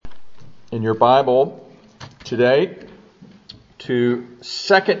in your Bible today to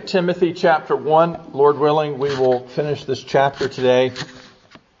 2 Timothy chapter 1. Lord willing, we will finish this chapter today.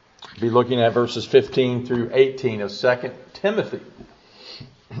 Be looking at verses 15 through 18 of 2 Timothy.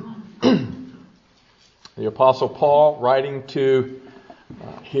 The Apostle Paul, writing to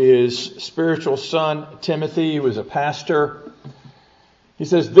his spiritual son Timothy, who was a pastor, he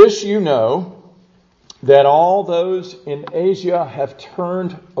says, "This you know, that all those in Asia have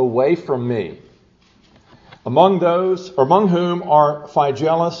turned away from me, among whom are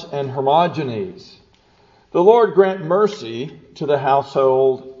Phygelus and Hermogenes. The Lord grant mercy to the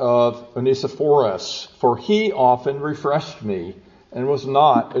household of Onesiphorus, for he often refreshed me and was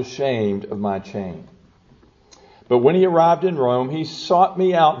not ashamed of my chain. But when he arrived in Rome, he sought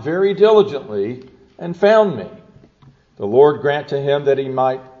me out very diligently and found me. The Lord grant to him that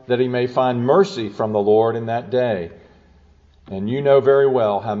he may find mercy from the Lord in that day. And you know very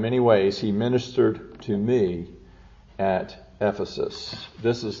well how many ways he ministered to me at Ephesus."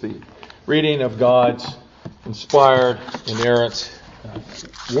 This is the reading of God's inspired, inerrant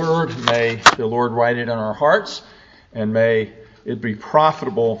word. May the Lord write it on our hearts, and may it be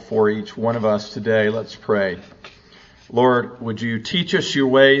profitable for each one of us today. Let's pray. Lord, would you teach us your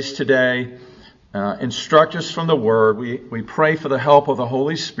ways today? Instruct us from the Word. We pray for the help of the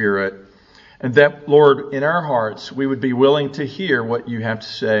Holy Spirit, and that, Lord, in our hearts, we would be willing to hear what you have to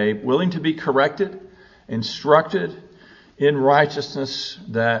say, willing to be corrected, instructed in righteousness,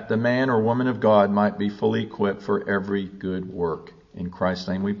 that the man or woman of God might be fully equipped for every good work. In Christ's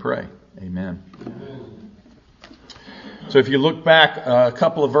name we pray. Amen. Amen. So if you look back a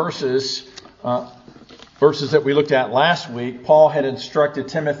couple of verses that we looked at last week, Paul had instructed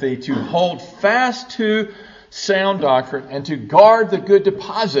Timothy to hold fast to sound doctrine and to guard the good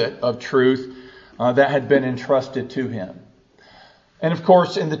deposit of truth that had been entrusted to him. And of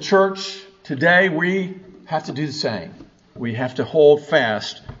course, in the church today, we have to do the same. We have to hold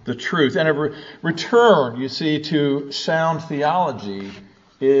fast the truth. And a return, you see, to sound theology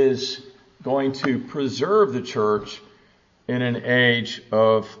is going to preserve the church in an age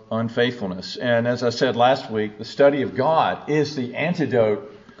of unfaithfulness. And as I said last week, the study of God is the antidote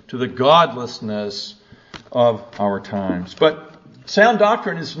to the godlessness of our times. But sound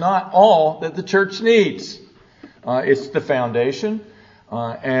doctrine is not all that the church needs. It's the foundation,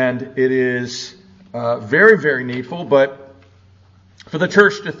 and it is very, very needful. But for the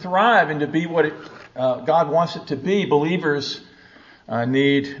church to thrive and to be what God wants it to be, believers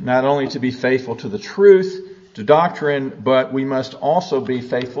need not only to be faithful to the truth, to doctrine, but we must also be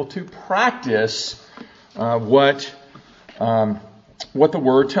faithful to practice what the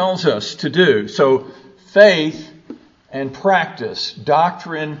Word tells us to do. So faith and practice,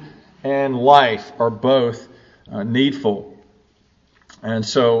 doctrine and life are both needful. And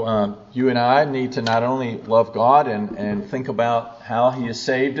so you and I need to not only love God and think about how He has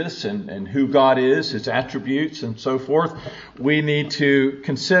saved us and who God is, His attributes and so forth. We need to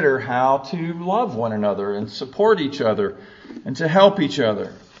consider how to love one another and support each other and to help each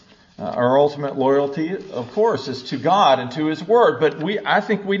other. Our ultimate loyalty, of course, is to God and to His Word. But I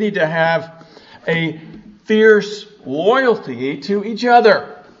think we need to have a fierce loyalty to each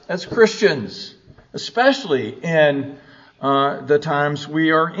other as Christians, especially in the times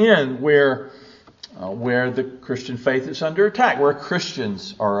we are in, where the Christian faith is under attack, where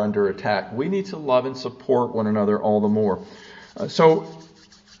Christians are under attack. We need to love and support one another all the more. So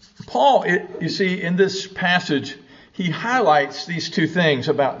Paul, you see, in this passage, he highlights these two things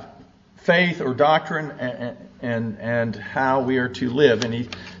about faith or doctrine and how we are to live. And he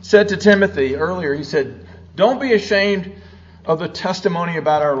said to Timothy earlier, he said, "Don't be ashamed of the testimony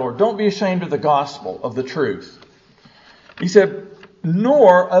about our Lord. Don't be ashamed of the gospel, of the truth." He said,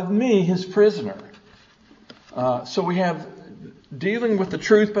 "Nor of me, his prisoner." So we have dealing with the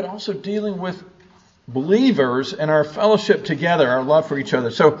truth, but also dealing with believers and our fellowship together, our love for each other.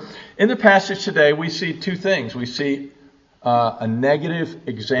 So in the passage today, we see two things. We see a negative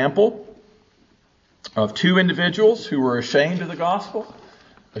example of two individuals who were ashamed of the gospel,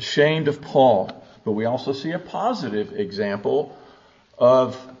 ashamed of Paul. But we also see a positive example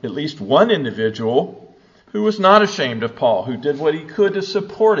of at least one individual who was not ashamed of Paul, who did what he could to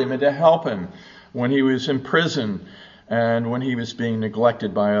support him and to help him when he was in prison and when he was being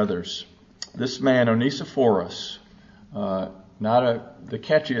neglected by others. This man, Onesiphorus, not the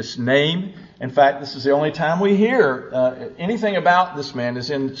catchiest name. In fact, this is the only time we hear anything about this man is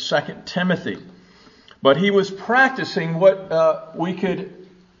in 2 Timothy. But he was practicing what we could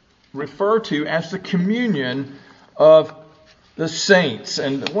refer to as the communion of the saints.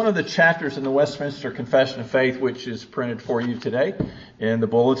 And one of the chapters in the Westminster Confession of Faith, which is printed for you today in the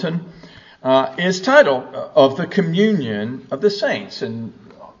bulletin, is titled Of the Communion of the Saints. And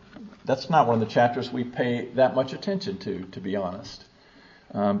that's not one of the chapters we pay that much attention to be honest.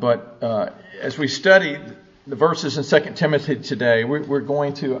 But as we study the verses in 2 Timothy today, we're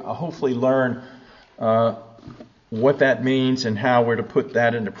going to hopefully learn what that means and how we're to put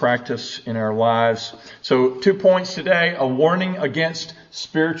that into practice in our lives. So 2 points today: a warning against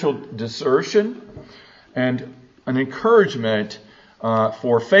spiritual desertion and an encouragement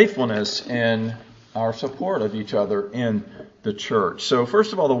for faithfulness in our support of each other in the church. So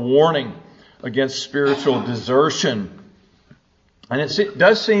first of all, the warning against spiritual desertion. And it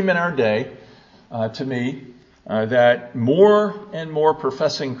does seem in our day, to me, that more and more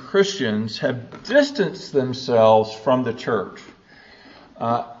professing Christians have distanced themselves from the church.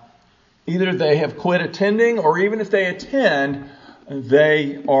 Either they have quit attending, or even if they attend,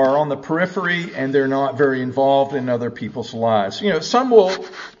 they are on the periphery and they're not very involved in other people's lives. Some will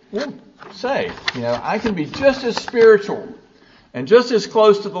say, I can be just as spiritual and just as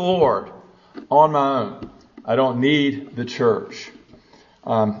close to the Lord on my own. I don't need the church.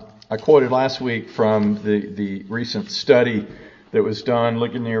 I quoted last week from the recent study that was done,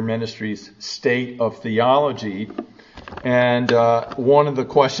 Ligonier Ministries' State of Theology. And one of the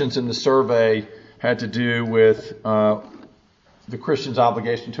questions in the survey had to do with the Christian's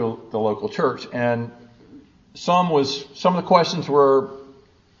obligation to the local church. And some of the questions were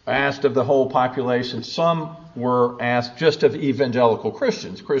asked of the whole population. Some were asked just of evangelical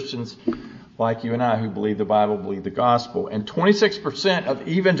Christians like you and I who believe the Bible, believe the gospel. And 26% of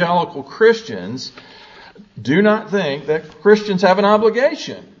evangelical Christians do not think that Christians have an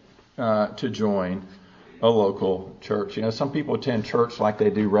obligation to join a local church. Some people attend church like they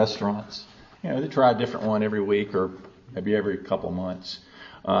do restaurants. They try a different one every week or maybe every couple of months,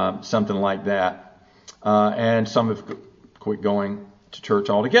 something like that. And some have quit going to church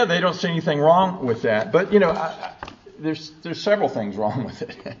altogether. They don't see anything wrong with that. But, there's several things wrong with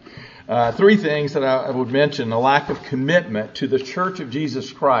it. 3 things that I would mention: a lack of commitment to the Church of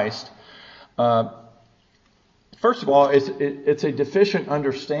Jesus Christ. First of all, it's a deficient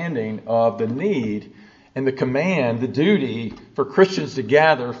understanding of the need and the command, the duty for Christians to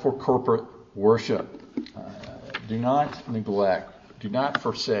gather for corporate worship. Do not neglect, do not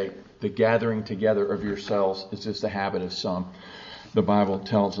forsake the gathering together of yourselves. It's just a habit of some, the Bible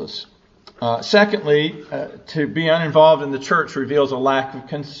tells us. Secondly, to be uninvolved in the church reveals a lack of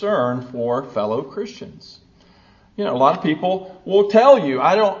concern for fellow Christians. A lot of people will tell you,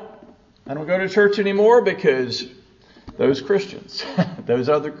 I don't go to church anymore because those Christians,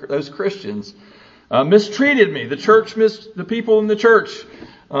 those Christians mistreated me. The people in the church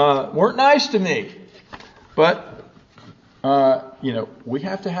weren't nice to me. But we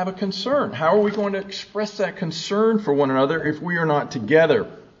have to have a concern. How are we going to express that concern for one another if we are not together?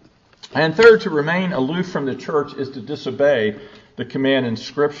 And third, to remain aloof from the church is to disobey the command in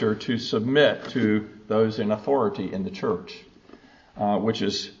Scripture to submit to those in authority in the church, which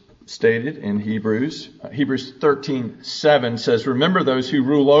is stated in Hebrews. Hebrews 13:7 says, "Remember those who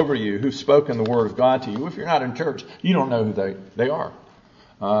rule over you, who've spoken the word of God to you." If you're not in church, you don't know who they are.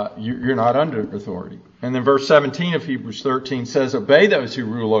 You're not under authority. And then verse 17 of Hebrews 13 says, "Obey those who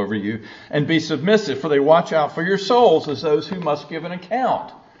rule over you and be submissive, for they watch out for your souls as those who must give an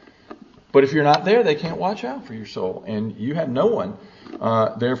account." But if you're not there, they can't watch out for your soul. And you have no one,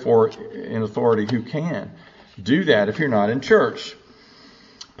 therefore, in authority who can do that if you're not in church.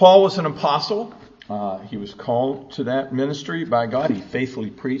 Paul was an apostle. He was called to that ministry by God. He faithfully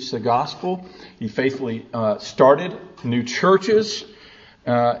preached the gospel. He faithfully started new churches.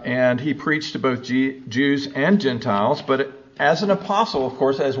 And he preached to both Jews and Gentiles. But as an apostle, of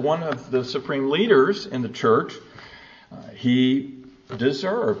course, as one of the supreme leaders in the church, he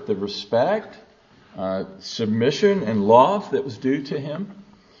deserved the respect, submission, and love that was due to him.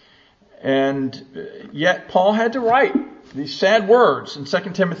 And yet Paul had to write these sad words in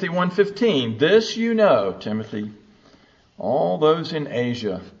 2 Timothy 1:15. "This you know, Timothy, all those in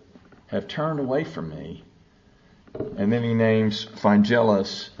Asia have turned away from me." And then he names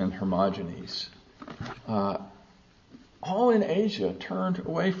Phygelus and Hermogenes. All in Asia turned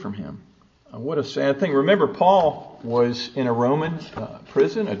away from him. What a sad thing. Remember, Paul was in a Roman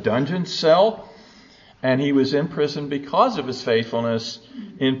prison, a dungeon cell, and he was in prison because of his faithfulness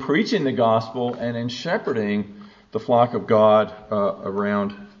in preaching the gospel and in shepherding the flock of God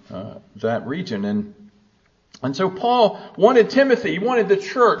around that region. And so Paul wanted Timothy, he wanted the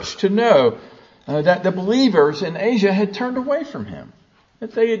church to know that the believers in Asia had turned away from him,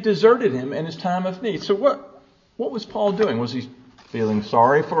 that they had deserted him in his time of need. So what was Paul doing? Was he feeling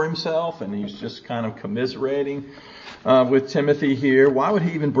sorry for himself and he's just kind of commiserating with Timothy here? Why would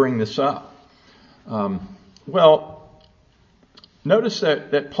he even bring this up? Well, notice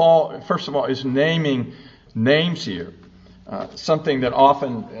that Paul, first of all, is naming names here. Something that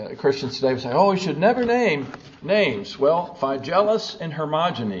often Christians today will say, we should never name names. Well, Phygellus and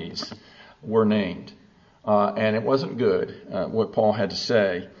Hermogenes were named. And it wasn't good, what Paul had to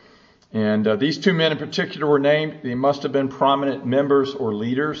say. And these two men in particular were named. They must have been prominent members or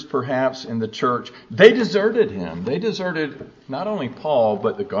leaders, perhaps, in the church. They deserted him. They deserted not only Paul,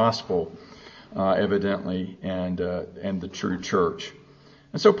 but the gospel, evidently, and the true church.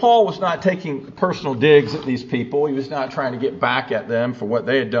 And so Paul was not taking personal digs at these people. He was not trying to get back at them for what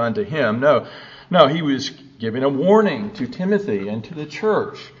they had done to him. No, he was giving a warning to Timothy and to the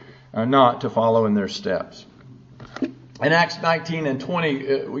church not to follow in their steps. In Acts 19 and 20,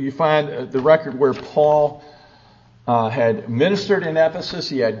 you find the record where Paul had ministered in Ephesus.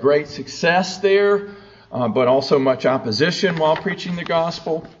 He had great success there, but also much opposition while preaching the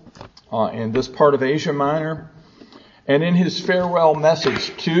gospel in this part of Asia Minor. And in his farewell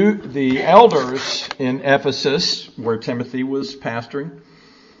message to the elders in Ephesus, where Timothy was pastoring,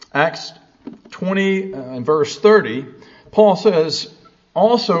 Acts 20 and verse 30, Paul says,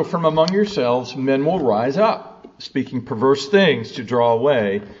 "Also from among yourselves men will rise up, speaking perverse things to draw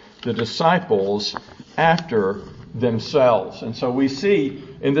away the disciples after themselves." And so we see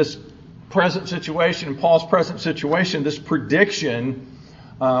in this present situation, in Paul's present situation, this prediction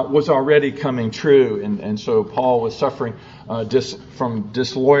was already coming true. And so Paul was suffering from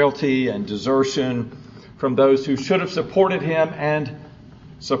disloyalty and desertion from those who should have supported him and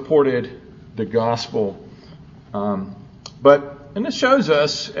supported the gospel. And this shows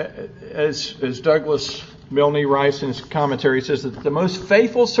us, as Douglas Milne writes in his commentary, he says that the most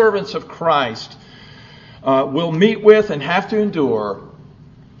faithful servants of Christ will meet with and have to endure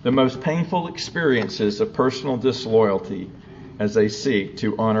the most painful experiences of personal disloyalty as they seek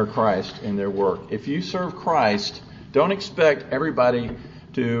to honor Christ in their work. If you serve Christ, don't expect everybody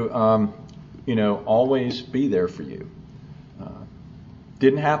to, always be there for you.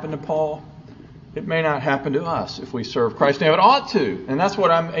 Didn't happen to Paul. It may not happen to us if we serve Christ. Now, it ought to, and that's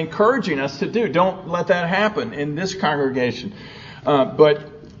what I'm encouraging us to do. Don't let that happen in this congregation. But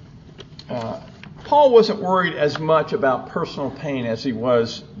Paul wasn't worried as much about personal pain as he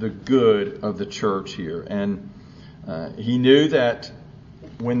was the good of the church here. And he knew that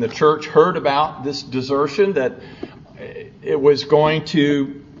when the church heard about this desertion, that it was going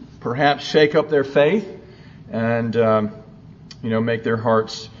to perhaps shake up their faith and, make their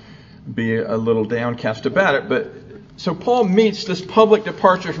hearts be a little downcast about it. But so Paul meets this public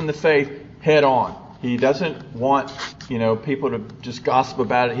departure from the faith head on. He doesn't want, people to just gossip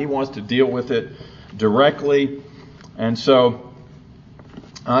about it. He wants to deal with it directly. And so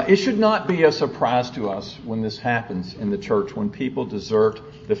it should not be a surprise to us when this happens in the church, when people desert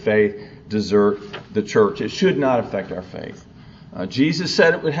the faith, desert the church. It should not affect our faith. Jesus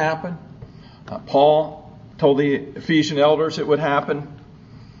said it would happen. Paul told the Ephesian elders it would happen.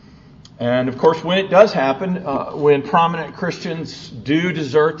 And of course, when it does happen, when prominent Christians do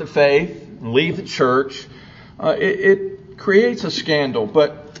desert the faith and leave the church, it creates a scandal.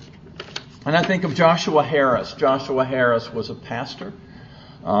 And I think of Joshua Harris. Joshua Harris was a pastor,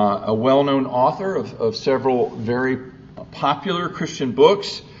 a well-known author of several very popular Christian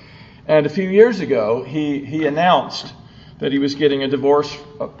books. And a few years ago, he announced that he was getting a divorce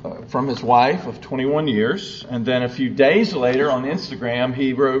from his wife of 21 years. And then a few days later on Instagram,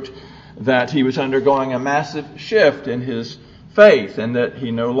 he wrote that he was undergoing a massive shift in his faith and that he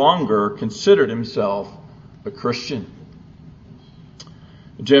no longer considered himself a Christian.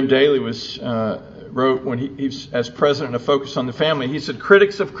 Jim Daly wrote when he's as president of Focus on the Family, he said,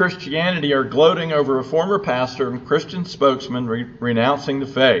 "Critics of Christianity are gloating over a former pastor and Christian spokesman renouncing the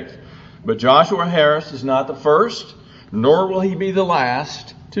faith. But Joshua Harris is not the first, nor will he be the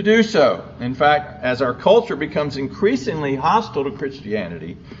last to do so. In fact, as our culture becomes increasingly hostile to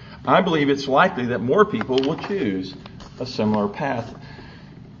Christianity, I believe it's likely that more people will choose a similar path."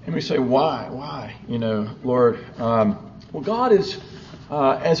 And we say, why? Lord, well, God is,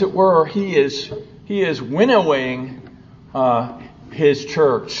 as it were, He is winnowing His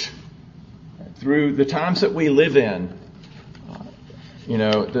church through the times that we live in.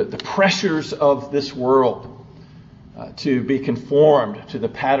 The pressures of this world, to be conformed to the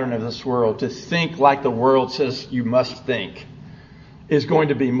pattern of this world, to think like the world says you must think, is going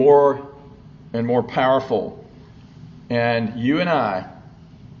to be more and more powerful. And you and I,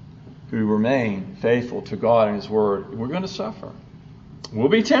 who remain faithful to God and His Word, we're going to suffer. We'll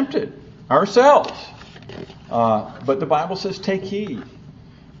be tempted ourselves. But the Bible says, take heed.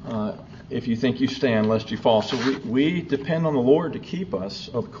 if you think you stand, lest you fall. So we depend on the Lord to keep us,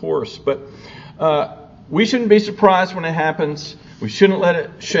 of course. But we shouldn't be surprised when it happens. We shouldn't let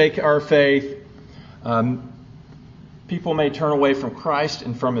it shake our faith. People may turn away from Christ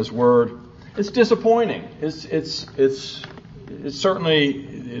and from His Word. It's disappointing. It certainly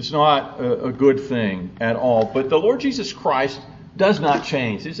is not a good thing at all. But the Lord Jesus Christ does not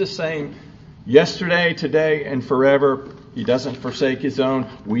change. He's the same yesterday, today, and forever. He doesn't forsake His own.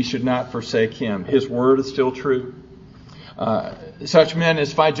 We should not forsake Him. His Word is still true. Such men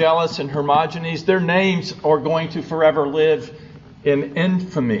as Phygellus and Hermogenes, their names are going to forever live in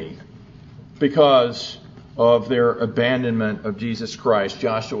infamy because of their abandonment of Jesus Christ.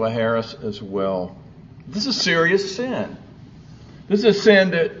 Joshua Harris as well. This is serious sin. This is a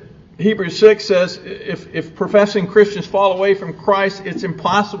sin that Hebrews 6 says if professing Christians fall away from Christ, it's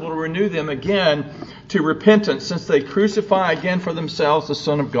impossible to renew them again to repentance, since they crucify again for themselves the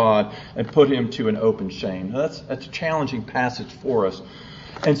Son of God and put Him to an open shame. Now that's a challenging passage for us.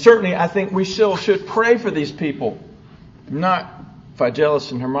 And certainly I think we still should pray for these people. Not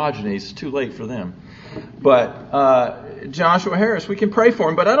Phygellus and Hermogenes, it's too late for them. But Joshua Harris, we can pray for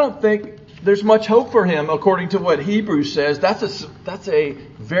him, but I don't think there's much hope for him according to what Hebrews says. That's a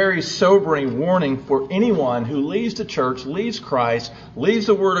very sobering warning for anyone who leaves the church, leaves Christ, leaves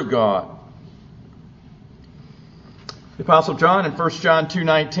the Word of God. The Apostle John in 1 John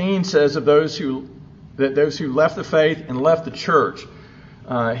 2:19 says of those who left the faith and left the church,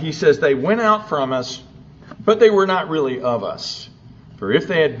 he says, they went out from us, but they were not really of us. For if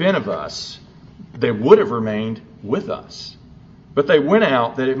they had been of us, they would have remained with us. But they went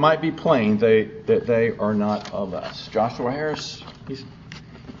out that it might be plain that they are not of us. Joshua Harris,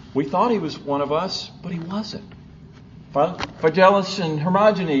 we thought he was one of us, but he wasn't. Phygellus and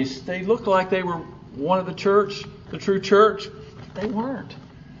Hermogenes, they looked like they were one of the church, the true church. They weren't.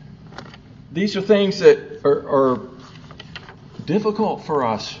 These are things that are difficult for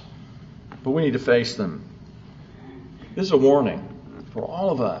us, but we need to face them. This is a warning for all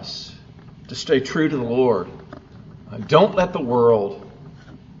of us to stay true to the Lord. Don't let the world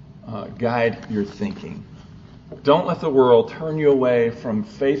guide your thinking. Don't let the world turn you away from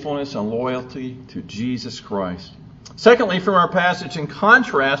faithfulness and loyalty to Jesus Christ. Secondly, from our passage, in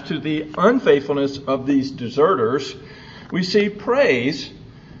contrast to the unfaithfulness of these deserters, we see praise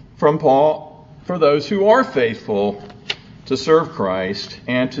from Paul for those who are faithful to serve Christ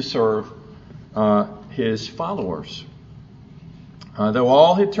and to serve His followers. Though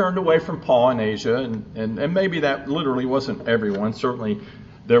all had turned away from Paul in Asia, and maybe that literally wasn't everyone, certainly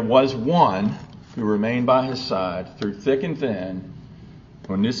there was one who remained by his side through thick and thin,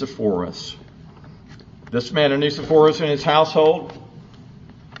 Onesiphorus. This man Onesiphorus and his household,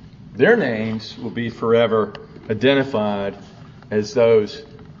 their names will be forever identified as those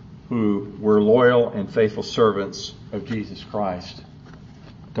who were loyal and faithful servants of Jesus Christ.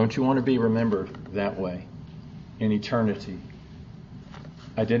 Don't you want to be remembered that way in eternity?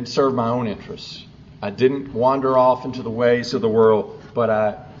 I didn't serve my own interests. I didn't wander off into the ways of the world, but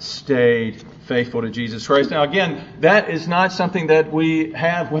I stayed faithful to Jesus Christ. Now again, that is not something that we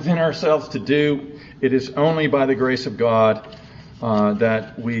have within ourselves to do. It is only by the grace of God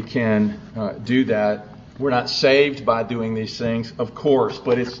that we can do that. We're not saved by doing these things, of course,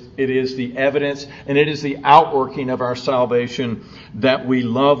 but it is the evidence and it is the outworking of our salvation that we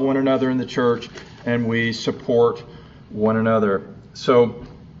love one another in the church and we support one another. So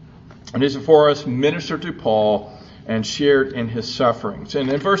Onesiphorus ministered to Paul and shared in his sufferings. And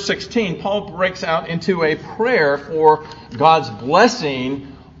in verse 16, Paul breaks out into a prayer for God's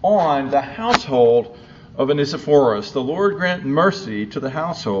blessing on the household of Onesiphorus. The Lord grant mercy to the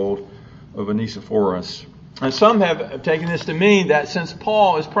household of Onesiphorus. And some have taken this to mean that since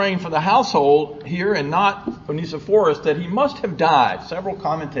Paul is praying for the household here and not Onesiphorus, that he must have died. Several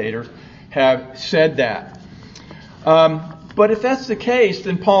commentators have said that. But if that's the case,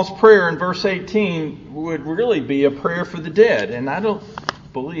 then Paul's prayer in verse 18 would really be a prayer for the dead. And I don't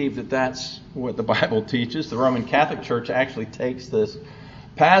believe that that's what the Bible teaches. The Roman Catholic Church actually takes this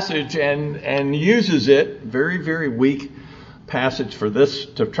passage and uses it, very, very weak passage for this,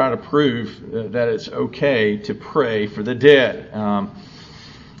 to try to prove that it's okay to pray for the dead.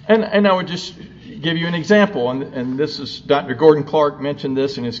 And I would just give you an example, and this is Dr. Gordon Clark mentioned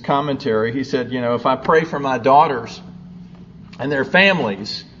this in his commentary. He said, if I pray for my daughters and their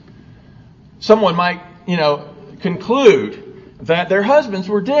families, someone might, conclude that their husbands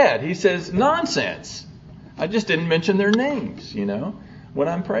were dead. He says, nonsense. I just didn't mention their names, when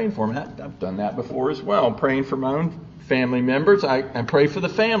I'm praying for them. I've done that before as well. I'm praying for my own family members. I pray for the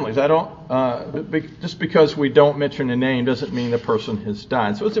families. I don't just because we don't mention a name doesn't mean the person has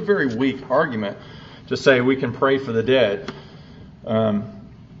died. So it's a very weak argument to say we can pray for the dead.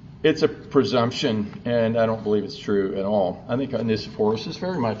 It's a presumption, and I don't believe it's true at all. I think Onesiphorus is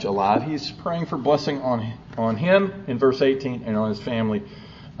very much alive. He's praying for blessing on him in verse 18 and on his family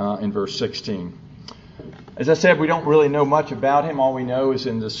in verse 16. As I said, we don't really know much about him. All we know is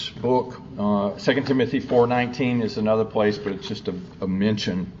in this book. 2 Timothy 4:19 is another place, but it's just a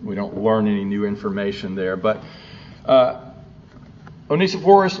mention. We don't learn any new information there. But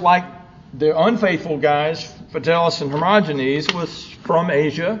Onesiphorus, like the unfaithful guys, Phygelus and Hermogenes, was from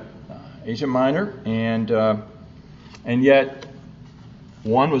Asia Minor, and yet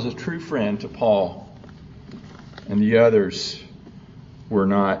one was a true friend to Paul, and the others were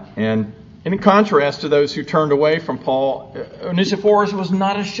not. And in contrast to those who turned away from Paul, Onesiphorus was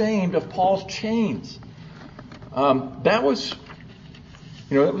not ashamed of Paul's chains. That was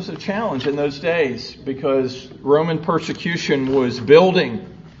a challenge in those days because Roman persecution was building.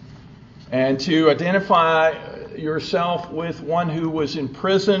 And to identify yourself with one who was in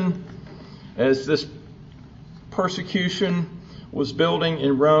prison as this persecution was building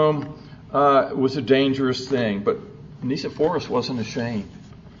in Rome was a dangerous thing. But Onesiphorus wasn't ashamed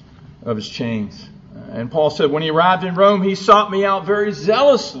of his chains. And Paul said, when he arrived in Rome, he sought me out very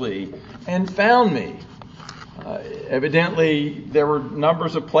zealously and found me. Evidently, there were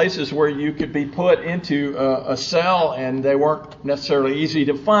numbers of places where you could be put into a cell, and they weren't necessarily easy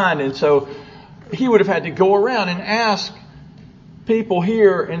to find. And so he would have had to go around and ask people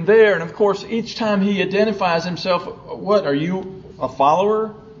here and there. And of course, each time he identifies himself, what, are you a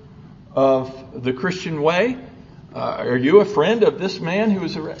follower of the Christian way? Are you a friend of this man who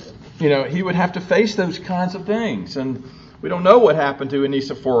is he would have to face those kinds of things. And we don't know what happened to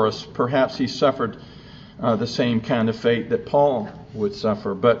Onesiphorus. Perhaps he suffered the same kind of fate that Paul would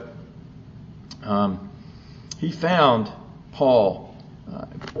suffer. But he found Paul.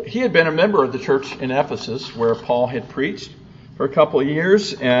 He had been a member of the church in Ephesus where Paul had preached for a couple of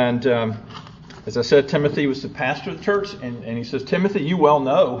years. And as I said, Timothy was the pastor of the church. And he says, Timothy, you well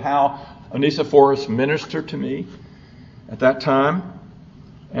know how Onesiphorus ministered to me at that time.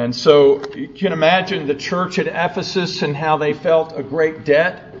 And so you can imagine the church at Ephesus and how they felt a great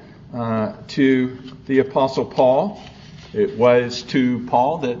debt to the Apostle Paul. It was to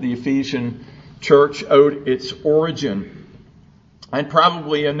Paul that the Ephesian church owed its origin. And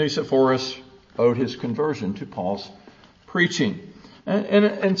probably Onesiphorus owed his conversion to Paul's preaching.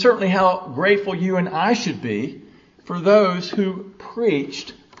 And certainly how grateful you and I should be for those who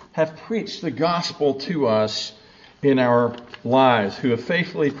have preached the gospel to us in our lives, who have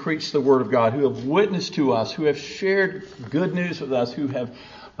faithfully preached the Word of God, who have witnessed to us, who have shared good news with us, who have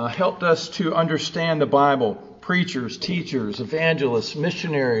helped us to understand the Bible. Preachers, teachers, evangelists,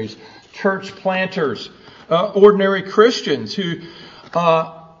 missionaries, church planters, ordinary Christians,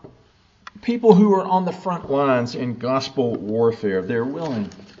 people who are on the front lines in gospel warfare. They're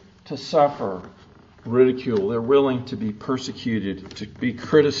willing to suffer ridicule. They're willing to be persecuted, to be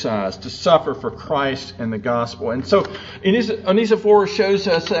criticized, to suffer for Christ and the gospel. And so Onesiphorus shows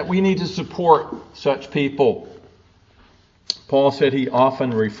us that we need to support such people. Paul said he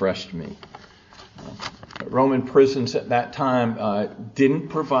often refreshed me. Roman prisons at that time didn't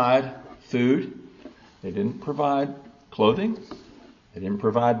provide food. They didn't provide clothing. They didn't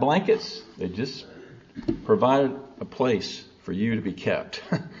provide blankets. They just provided a place for you to be kept.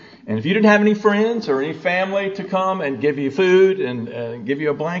 And if you didn't have any friends or any family to come and give you food and give you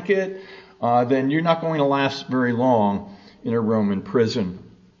a blanket, then you're not going to last very long in a Roman prison.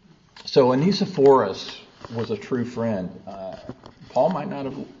 So Onesiphorus was a true friend. Paul might not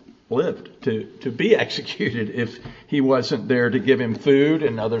have lived to be executed if he wasn't there to give him food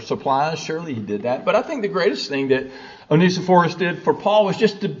and other supplies. Surely he did that. But I think the greatest thing that Onesiphorus did for Paul was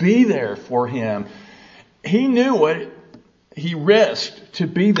just to be there for him. He knew what he risked to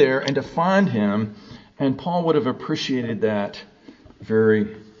be there and to find him, and Paul would have appreciated that very,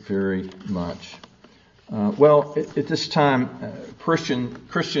 very much. At this time,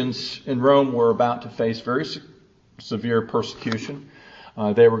 Christians in Rome were about to face very severe persecution.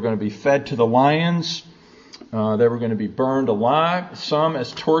 They were going to be fed to the lions. They were going to be burned alive, some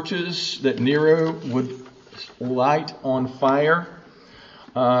as torches that Nero would light on fire.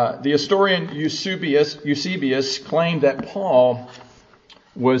 The historian Eusebius claimed that Paul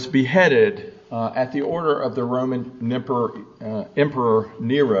was beheaded at the order of the Roman Emperor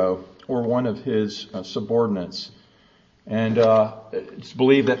Nero, or one of his subordinates. And it's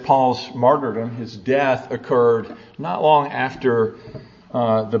believed that Paul's martyrdom, his death, occurred not long after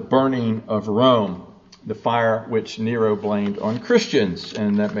the burning of Rome, the fire which Nero blamed on Christians,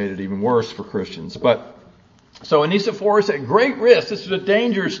 and that made it even worse for Christians. So Onesiphorus, at great risk, this was a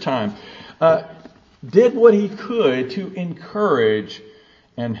dangerous time, did what he could to encourage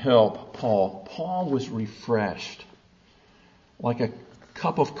and help Paul. Paul was refreshed like a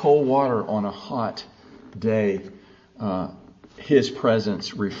cup of cold water on a hot day. His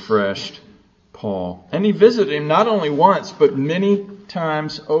presence refreshed Paul. And he visited him not only once, but many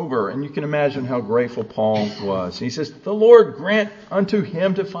times over. And you can imagine how grateful Paul was. He says, the Lord grant unto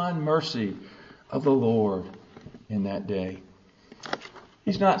him to find mercy of the Lord in that day.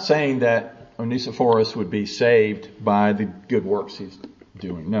 He's not saying that Onesiphorus would be saved by the good works he's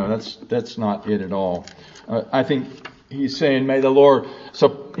doing. No, that's not it at all. I think he's saying, may the Lord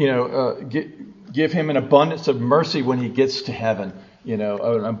give him an abundance of mercy when he gets to heaven.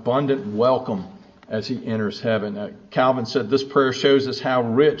 An abundant welcome as he enters heaven. Calvin said this prayer shows us how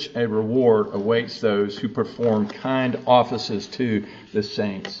rich a reward awaits those who perform kind offices to the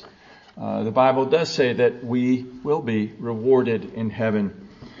saints. The Bible does say that we will be rewarded in heaven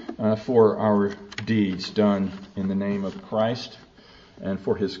for our deeds done in the name of Christ and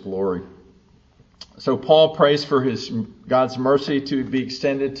for His glory. So Paul prays for God's mercy to be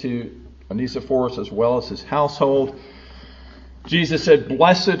extended to Onesiphorus as well as his household. Jesus said,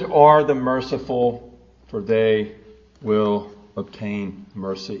 blessed are the merciful, for they will obtain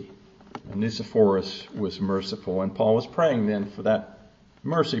mercy. Onesiphorus was merciful, and Paul was praying then for that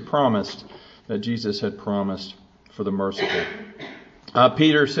mercy promised that Jesus had promised for the merciful.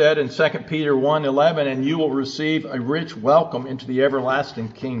 Peter said in 2 Peter 1:11, and you will receive a rich welcome into the everlasting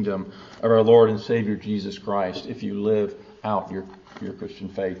kingdom of our Lord and Savior Jesus Christ if you live out your Christian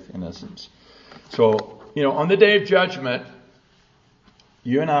faith, in essence. So, on the day of judgment,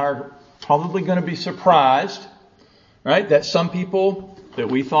 you and I are probably going to be surprised, right, that some people that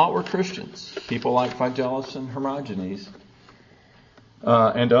we thought were Christians, people like Phygellus and Hermogenes,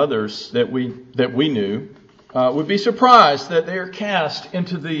 and others that we knew, would be surprised that they are cast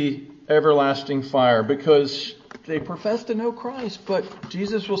into the everlasting fire because they profess to know Christ. But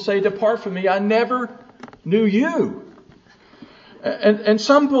Jesus will say, depart from me, I never knew you. And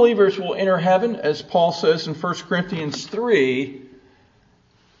some believers will enter heaven, as Paul says in 1 Corinthians 3,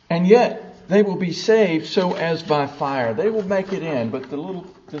 and yet they will be saved so as by fire. They will make it in, but a little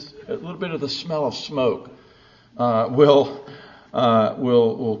bit of the smell of smoke will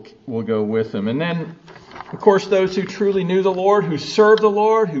go with them. And then, of course, those who truly knew the Lord, who served the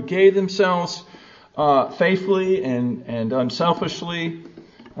Lord, who gave themselves faithfully and unselfishly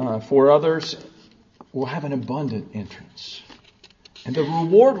for others, will have an abundant entrance. And the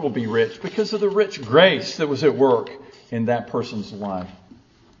reward will be rich because of the rich grace that was at work in that person's life.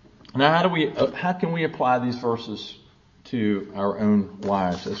 Now, how can we apply these verses to our own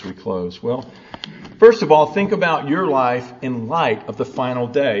lives as we close? Well, first of all, think about your life in light of the final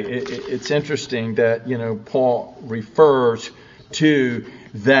day. It's interesting that, Paul refers to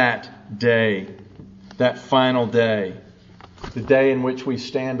that day, that final day, the day in which we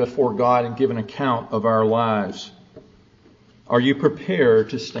stand before God and give an account of our lives. Are you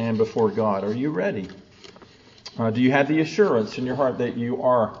prepared to stand before God? Are you ready? Do you have the assurance in your heart that you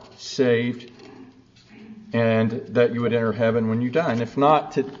are saved and that you would enter heaven when you die? And if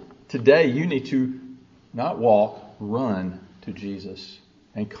not, today you need to not walk, run to Jesus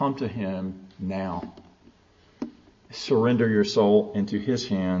and come to Him now. Surrender your soul into His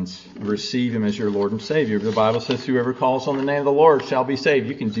hands. Receive Him as your Lord and Savior. The Bible says whoever calls on the name of the Lord shall be saved.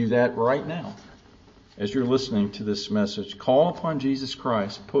 You can do that right now. As you're listening to this message, call upon Jesus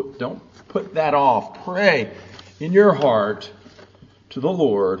Christ. Don't put that off. Pray in your heart to the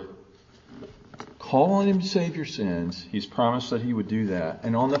Lord. Call on Him to save your sins. He's promised that He would do that.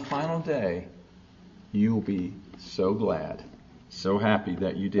 And on the final day, you will be so glad, so happy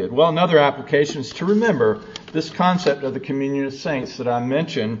that you did. Well, another application is to remember this concept of the communion of saints that I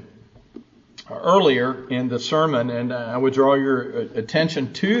mentioned earlier in the sermon. And I would draw your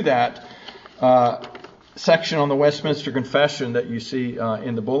attention to that section on the Westminster Confession that you see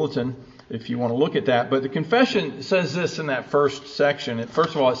in the bulletin, if you want to look at that. But the confession says this in that first section.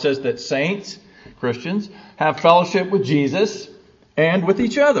 First of all, it says that saints, Christians, have fellowship with Jesus and with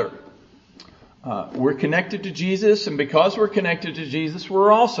each other. We're connected to Jesus, and because we're connected to Jesus,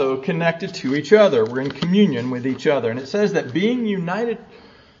 we're also connected to each other. We're in communion with each other. And it says that being united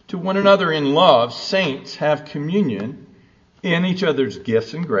to one another in love, saints have communion in each other's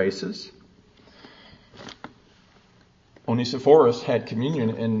gifts and graces. Onesiphorus had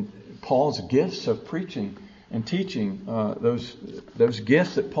communion in Paul's gifts of preaching and teaching. Those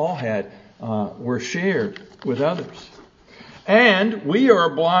gifts that Paul had were shared with others. And we are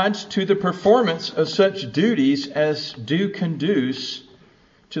obliged to the performance of such duties as do conduce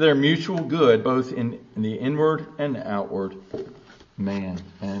to their mutual good, both in the inward and the outward man.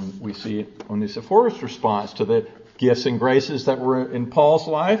 And we see Onesiphorus' response to the gifts and graces that were in Paul's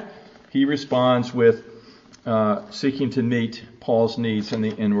life. He responds with seeking to meet Paul's needs in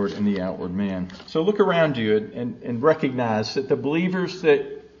the inward and the outward man. So look around you and recognize that the believers that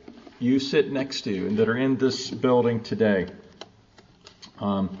you sit next to and that are in this building today,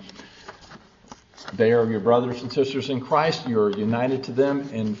 they are your brothers and sisters in Christ. You are united to them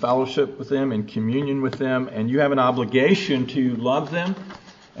in fellowship with them, in communion with them, and you have an obligation to love them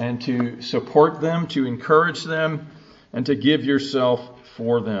and to support them, to encourage them, and to give yourself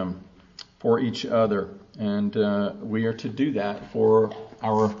for them, for each other. And we are to do that for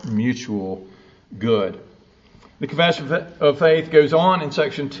our mutual good. The Confession of Faith goes on in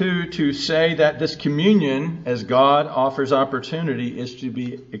section 2 to say that this communion, as God offers opportunity, is to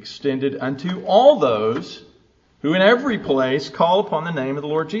be extended unto all those who in every place call upon the name of the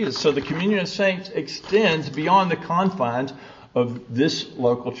Lord Jesus. So the communion of saints extends beyond the confines of this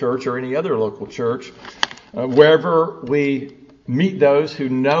local church or any other local church. Wherever we meet those who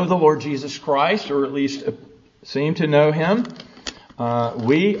know the Lord Jesus Christ, or at least seem to know Him,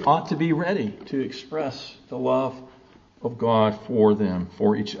 we ought to be ready to express the love of God for them,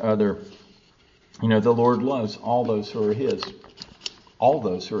 for each other. You know, the Lord loves all those who are His. All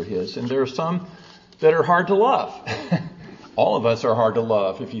those who are His. And there are some that are hard to love. All of us are hard to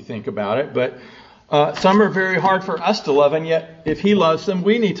love, if you think about it. But some are very hard for us to love, and yet if He loves them,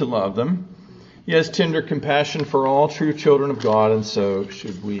 we need to love them. He has tender compassion for all true children of God, and so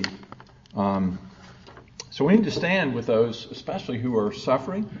should we. So we need to stand with those, especially who are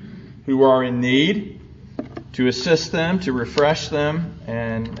suffering, who are in need, to assist them, to refresh them,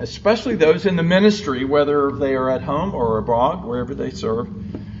 and especially those in the ministry, whether they are at home or abroad, wherever they serve,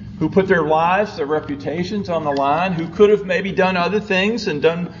 who put their lives, their reputations on the line, who could have maybe done other things and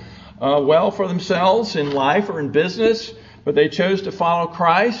done well for themselves in life or in business, but they chose to follow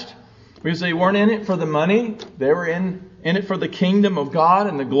Christ because they weren't in it for the money. They were in it for the kingdom of God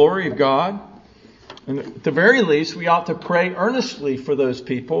and the glory of God. And at the very least, we ought to pray earnestly for those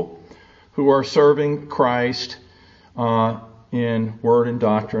people who are serving Christ in word and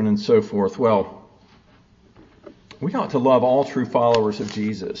doctrine and so forth. Well, we ought to love all true followers of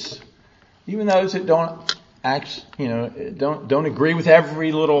Jesus, even those that don't agree with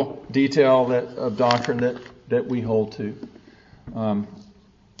every little detail of doctrine that we hold to.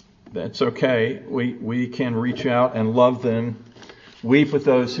 That's okay. We can reach out and love them, weep with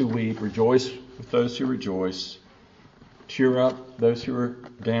those who weep, rejoice with those who rejoice, cheer up those who are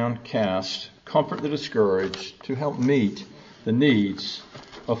downcast, comfort the discouraged, to help meet the needs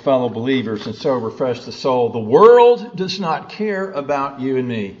of fellow believers and so refresh the soul. The world does not care about you and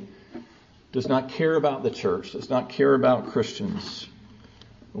me, does not care about the church, does not care about Christians.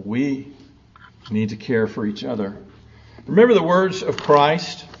 But we need to care for each other. Remember the words of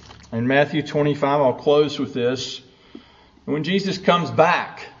Christ in Matthew 25. I'll close with this. When Jesus comes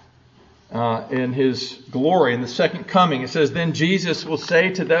back in His glory, in the second coming, it says, "Then Jesus will say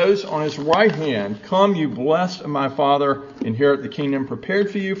to those on His right hand, 'Come, you blessed of my Father, inherit the kingdom prepared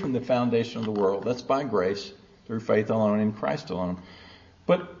for you from the foundation of the world.'" That's by grace, through faith alone, in Christ alone.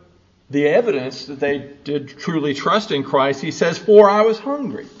 But the evidence that they did truly trust in Christ, He says, "For I was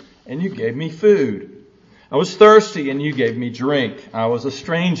hungry, and you gave me food. I was thirsty, and you gave me drink. I was a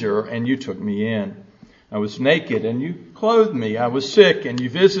stranger, and you took me in. I was naked, and you clothed me. I was sick, and you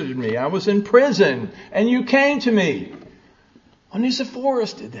visited me. I was in prison, and you came to me."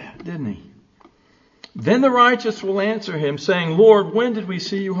 Onesiphorus did that, didn't he? "Then the righteous will answer him, saying, 'Lord, when did we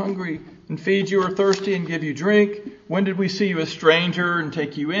see you hungry and feed you, or thirsty and give you drink? When did we see you a stranger and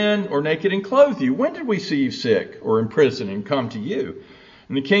take you in, or naked and clothe you? When did we see you sick or in prison and come to you?'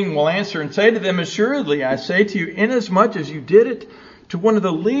 And the king will answer and say to them, 'Assuredly, I say to you, inasmuch as you did it to one of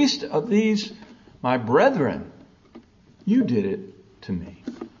the least of these my brethren, you did it to me.'"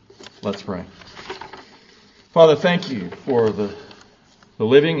 Let's pray. Father, thank you for the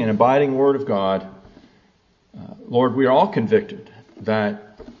living and abiding Word of God. Lord, we are all convicted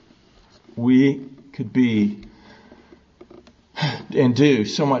that we could be and do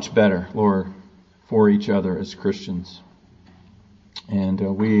so much better, Lord, for each other as Christians. And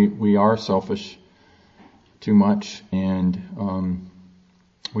we are selfish too much, and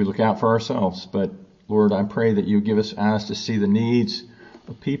we look out for ourselves. But Lord, I pray that you give us eyes to see the needs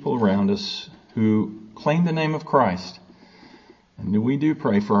of people around us who claim the name of Christ. And we do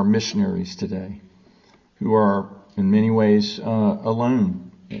pray for our missionaries today, who are in many ways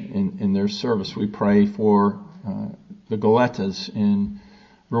alone in their service. We pray for the Goletas in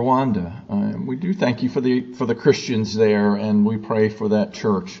Rwanda. We do thank you for the Christians there, and we pray for that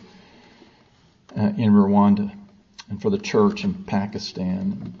church in Rwanda, and for the church in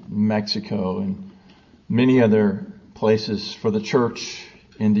Pakistan, Mexico, and many other places, for the church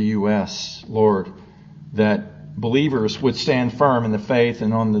in the U.S., Lord, that believers would stand firm in the faith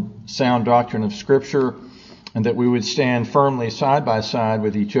and on the sound doctrine of Scripture, and that we would stand firmly side by side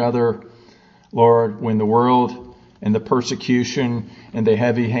with each other, Lord, when the world and the persecution and the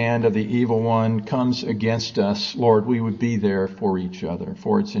heavy hand of the evil one comes against us, Lord, we would be there for each other.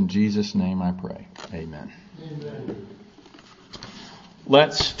 For it's in Jesus' name I pray. Amen. Amen.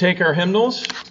 Let's take our hymnals.